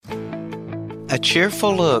A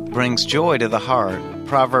cheerful look brings joy to the heart.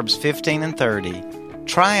 Proverbs 15:30.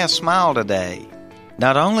 Try a smile today.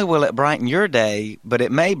 Not only will it brighten your day, but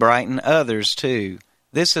it may brighten others too.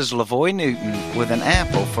 This is LaVoy Newton with an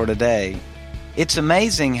apple for today. It's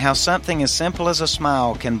amazing how something as simple as a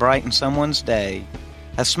smile can brighten someone's day.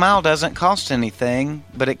 A smile doesn't cost anything,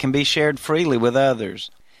 but it can be shared freely with others.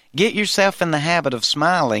 Get yourself in the habit of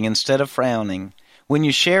smiling instead of frowning. When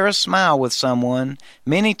you share a smile with someone,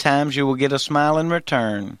 many times you will get a smile in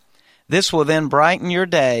return. This will then brighten your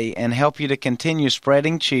day and help you to continue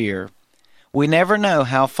spreading cheer. We never know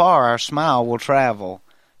how far our smile will travel.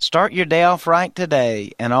 Start your day off right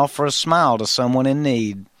today and offer a smile to someone in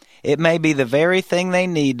need. It may be the very thing they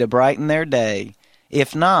need to brighten their day.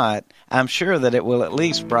 If not, I'm sure that it will at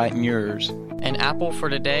least brighten yours. An Apple for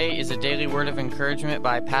Today is a daily word of encouragement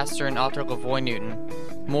by pastor and author LaVoy Newton.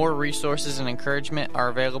 More resources and encouragement are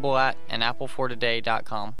available at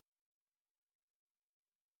anapplefortoday.com.